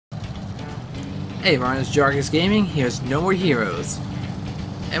Hey everyone, it's Jargus Gaming. Here's No More Heroes.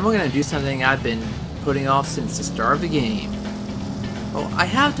 And we're gonna do something I've been putting off since the start of the game. Well, I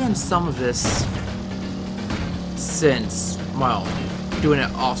have done some of this since, well, doing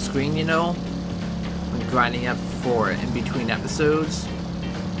it off screen, you know, when grinding up for it in between episodes.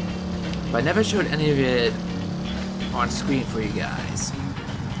 But I never showed any of it on screen for you guys.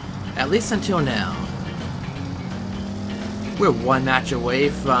 At least until now. We're one match away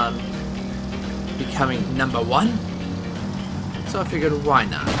from becoming #1, so I figured why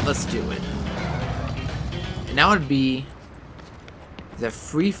not, let's do it. And that would be the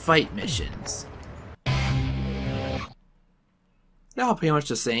free fight missions. They're all pretty much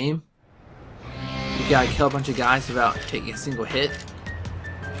the same. You gotta kill a bunch of guys without taking a single hit,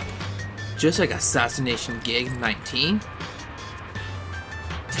 just like Assassination Gig 19.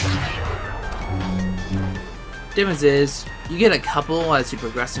 Difference is, you get a couple as you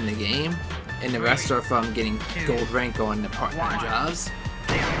progress in the game, and the rest are from getting gold rank on the part-time jobs.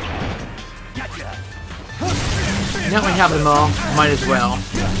 Now we have them all, might as well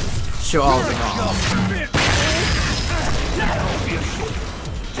show all of them all.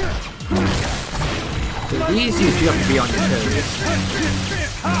 So these you do have to be on your toes.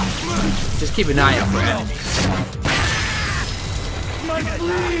 Just keep an eye out for enemies.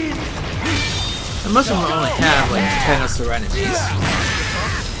 And most of them only have like 10 or so enemies.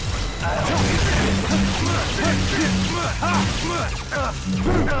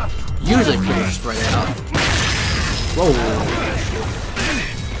 Usually pretty spread out. Whoa.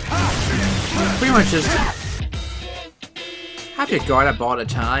 Pretty much just have to guard up all the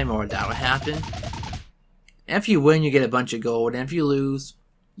time or that'll happen. And if you win, you get a bunch of gold, and if you lose,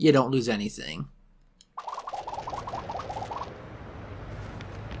 you don't lose anything.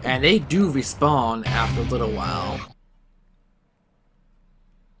 And they do respawn after a little while.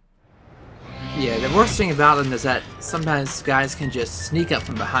 Yeah, the worst thing about them is that sometimes guys can just sneak up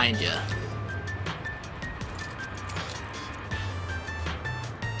from behind you.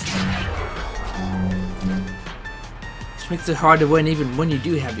 Which makes it hard to win even when you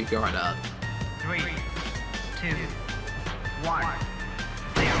do have your guard up. 3, 2, 1.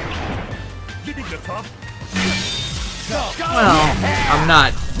 You think you're tough? Well, I'm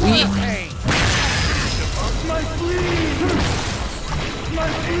not weak.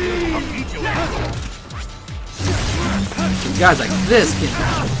 Guys like this can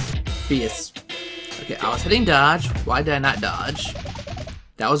be a... Okay, I was hitting dodge. Why did I not dodge?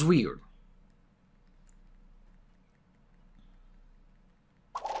 That was weird.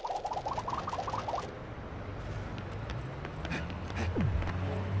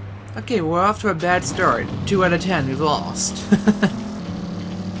 Okay, we're off to a bad start. 2 out of 10, we've lost.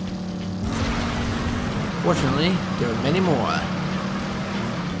 Fortunately, there are many more.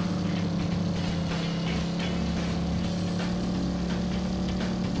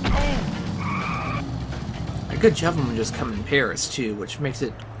 A good chunk of them just come in pairs too, which makes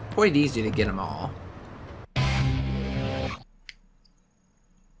it quite easy to get them all.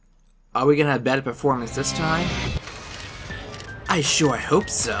 Are we gonna have better performance this time? I sure hope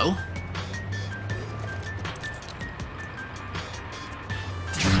so.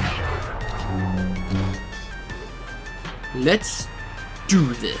 Let's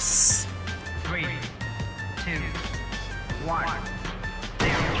do this. 3, 2, 1.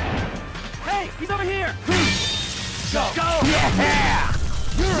 Hey, he's over here. Go! Go! Yeah!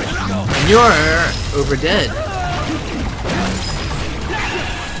 And you're over dead.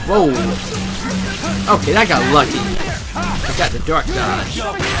 Whoa. Okay, that got lucky. I got the dark dodge.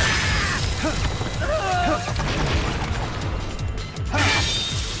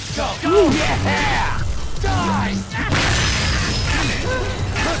 Go! Yeah! Die!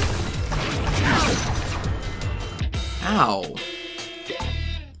 Ow.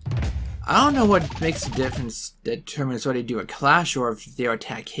 I don't know what makes the difference that determines whether you do a clash or if their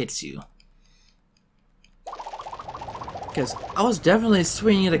attack hits you. Because I was definitely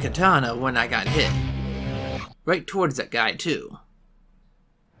swinging the katana when I got hit. Right towards that guy too.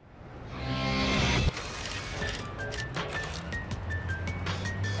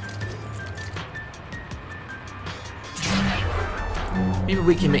 Maybe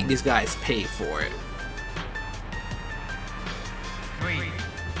we can make these guys pay for it. 3,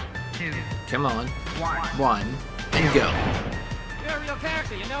 2, Come on. 1. 1, and go. You're a real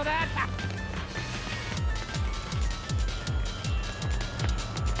character, you know that?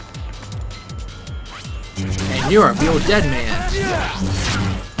 And you're a real dead man.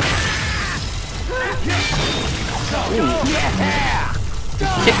 Ooh.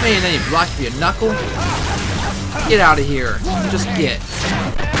 Kick me and then you block with your knuckle? Get out of here. Just get.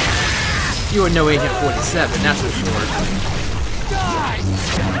 You are no Agent 47, that's for sure.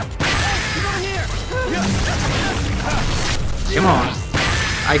 Come on.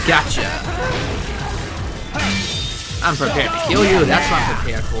 I gotcha. I'm prepared to kill you, that's what I'm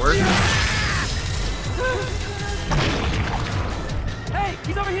prepared for. Hey,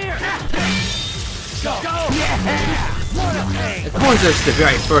 he's over here! Go! Of course, it's the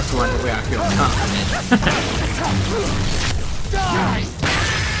very first one where I feel confident.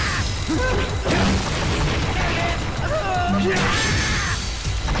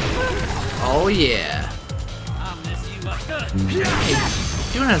 Oh yeah. Hey,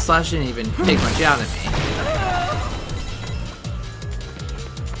 doing a slash didn't even take much out of me.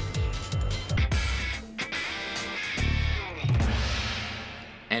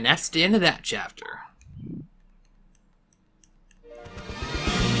 And that's the end of that chapter.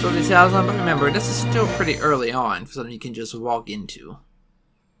 So the talisman, but remember, this is still pretty early on for something you can just walk into.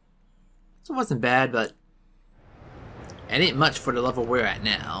 So it wasn't bad, but it ain't much for the level we're at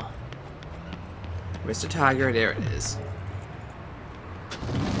now. Where's the tiger? There it is.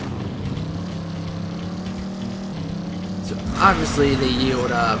 So obviously they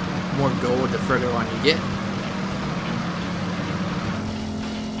yield more gold the further on you get.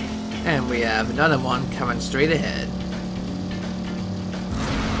 And we have another one coming straight ahead.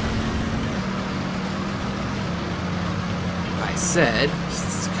 I said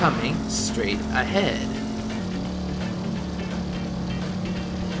it's coming straight ahead.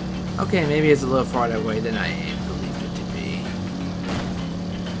 Okay, maybe it's a little farther away than I believed it to be.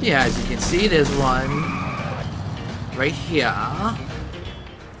 Yeah, as you can see, there's one right here.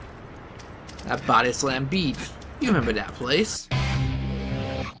 That Body Slam Beach. You remember that place.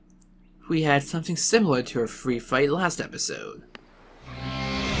 We had something similar to a free fight last episode.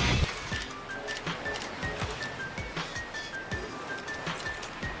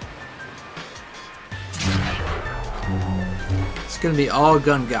 It's gonna be all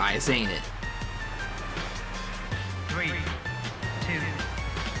gun guys, ain't it? 3, 2,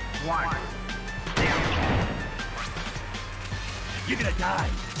 1. You're gonna die.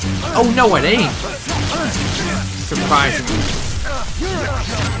 Oh no, it ain't! Surprisingly.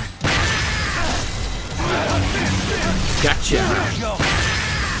 Gotcha.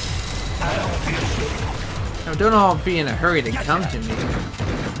 Now don't all be in a hurry to come to me.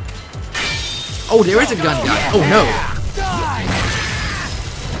 Oh, there is a gun guy. Oh no.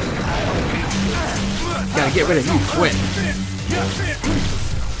 Gotta get rid of you quick.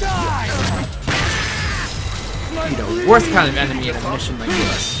 You're the worst kind of enemy in a mission like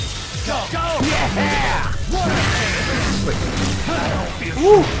this. Wait.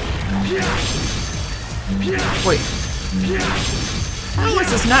 Woo. Wait. How is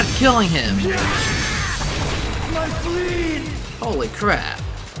this not killing him? Holy crap.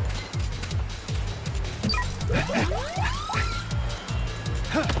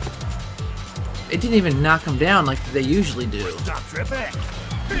 It didn't even knock him down like they usually do. Stop tripping.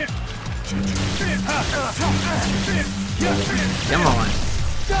 Come on.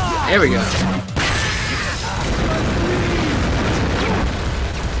 There we go.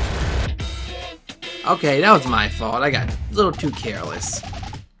 Okay, that was my fault. I got a little too careless.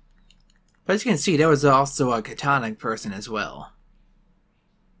 But as you can see, there was also a katana person as well.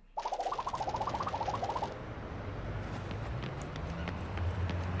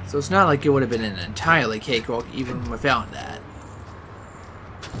 So it's not like it would have been an entirely cakewalk even without that.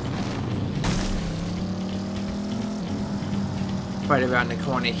 Right around the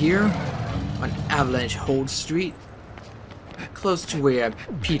corner here, on Avalanche Hold Street, close to where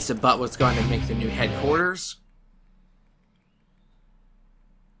Pizza Butt was going to make the new headquarters.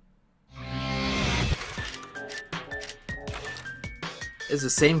 It's the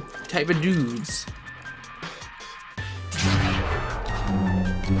same type of dudes.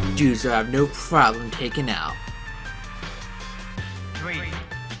 Dudes that have no problem taking out. 3,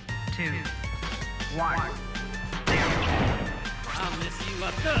 2, 1. I'll miss you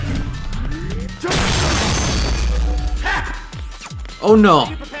up good. Oh no!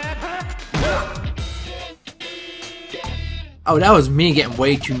 Oh, that was me getting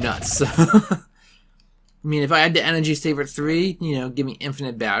way too nuts. I mean, if I had the energy saver 3, you know, give me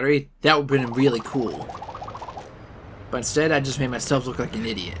infinite battery, that would have been really cool. But instead, I just made myself look like an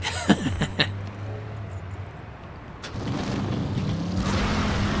idiot.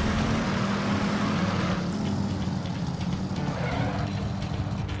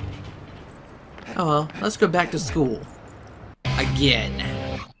 Oh well, let's go back to school. Again.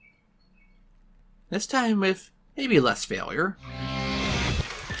 This time with maybe less failure.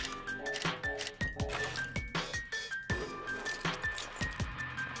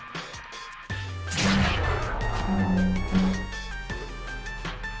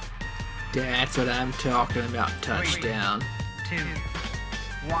 That's what I'm talking about, touchdown. 3, 2,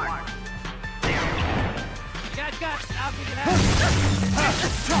 1. Got. I'll give you that.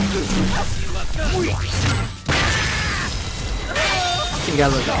 Think I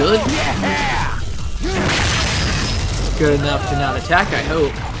look good? Good enough to not attack, I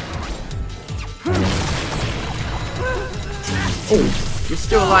hope. Oh, you're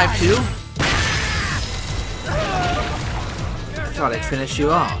still alive too? I thought I'd finish you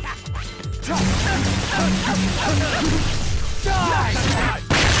off.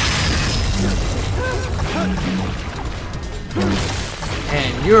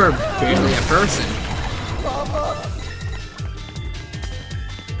 And you're barely a person.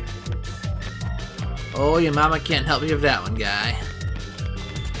 Oh, your mama can't help you with that one, guy.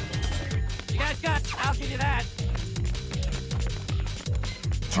 Got. I'll give you that.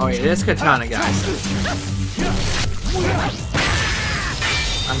 Oh yeah, this katana, guys.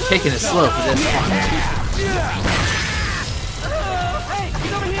 I'm taking it slow for this one. Hey,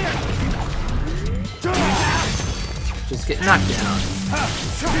 get over here. Just get knocked down.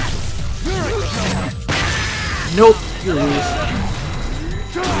 Nope, you lose.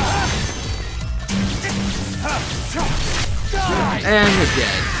 And you're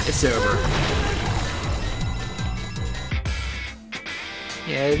dead. It's over.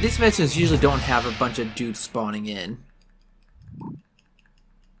 Yeah, these missions usually don't have a bunch of dudes spawning in.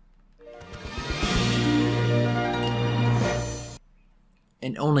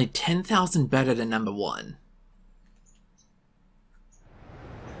 And only 10,000 better than number 1.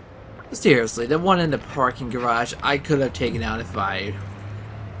 Seriously, the one in the parking garage I could have taken out if I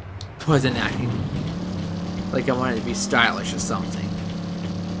wasn't acting like I wanted to be stylish or something.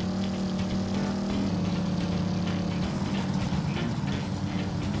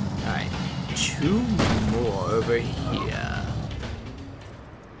 Alright, 2 more over here.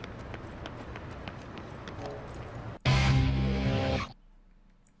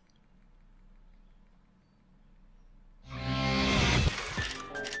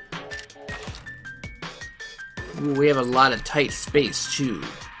 Ooh, we have a lot of tight space too.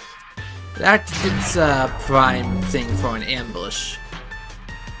 That's a prime thing for an ambush.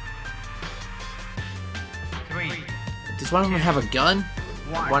 3. Does one of them have a gun?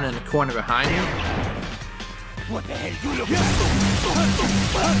 One in the corner behind me? What the hell you look?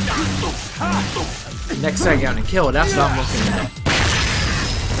 Next I got to kill, that's what I'm looking at.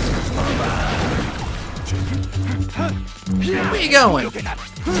 Where you going?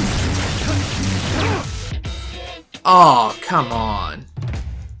 Oh, come on.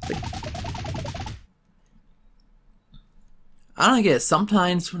 I don't get it.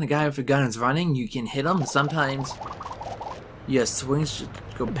 Sometimes when a guy with a gun is running, you can hit him, and sometimes your swings just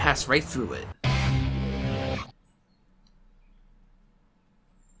go pass right through it.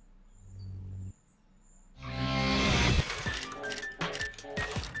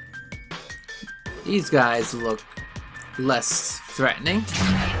 These guys look less threatening.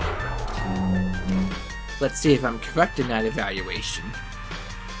 Let's see if I'm correct in that evaluation.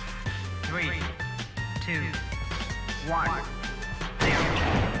 3, 2, 1.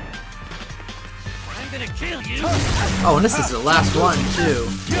 I'm gonna kill you. Oh, and this is the last one, too.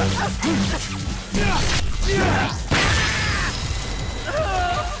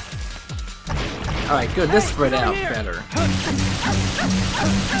 Alright, good. This spread out better.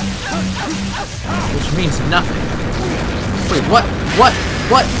 Which means nothing. Wait, what? What?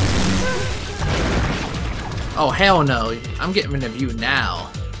 What? Oh, hell no. I'm getting rid of you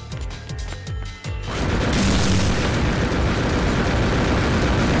now.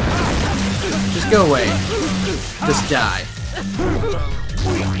 Just go away. Just die.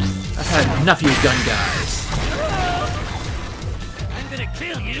 I've had enough of you gun guys. I'm gonna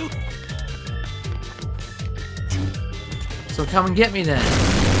kill you. So come and get me then.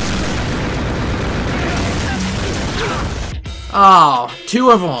 Oh, 2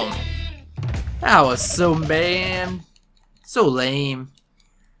 of them. That was so bad. So lame.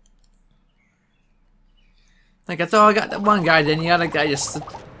 Like, I thought I got that one guy, then the other guy just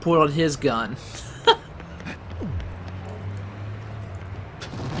pulled out his gun.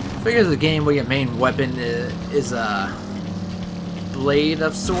 Figures a game where your main weapon is a blade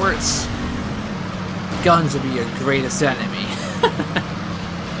of sorts. Guns would be your greatest enemy.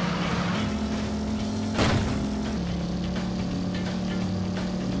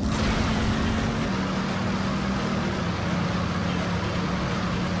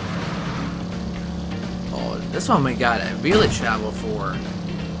 Oh, this one we gotta really travel for.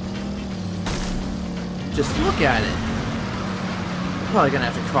 Just look at it. We're probably gonna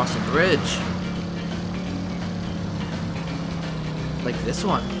have to cross a bridge. like this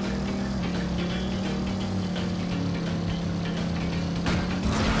one.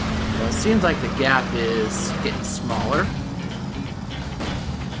 Well, it seems like the gap is getting smaller.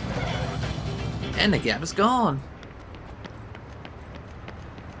 And the gap is gone.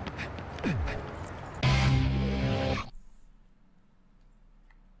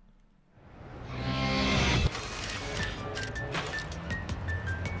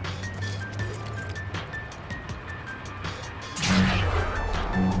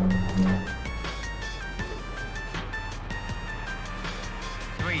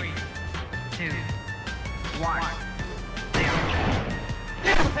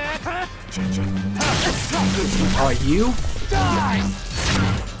 Are you? Die!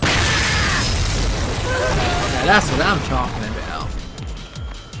 Now that's what I'm talking about.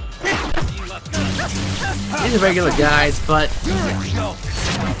 These are regular guys, but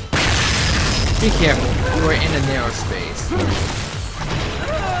be careful. You are in a narrow space.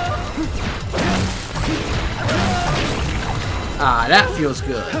 Ah, that feels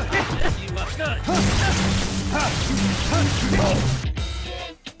good.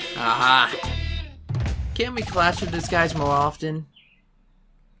 Aha. Can't we clash with these guys more often?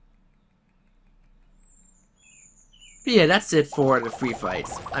 But yeah, that's it for the free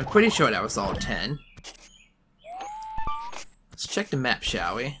fights. I'm pretty sure that was all 10. Let's check the map,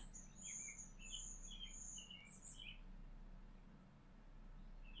 shall we?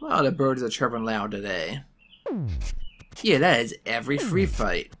 Well, the birds are chirping loud today. Yeah, that is every free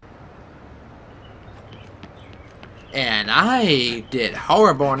fight. And I did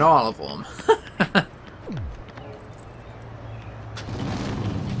horrible on all of them.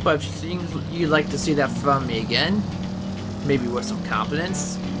 But if you'd like to see that from me again, maybe with some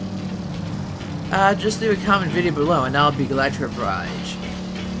confidence, just leave a comment video below and I'll be glad to oblige.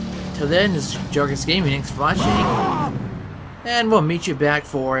 Till then, this is Jargus Gaming, thanks for watching, and we'll meet you back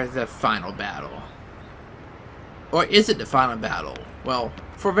for the final battle. Or is it the final battle? Well,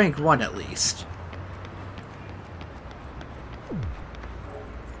 for rank 1 at least.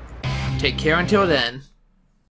 Take care until then.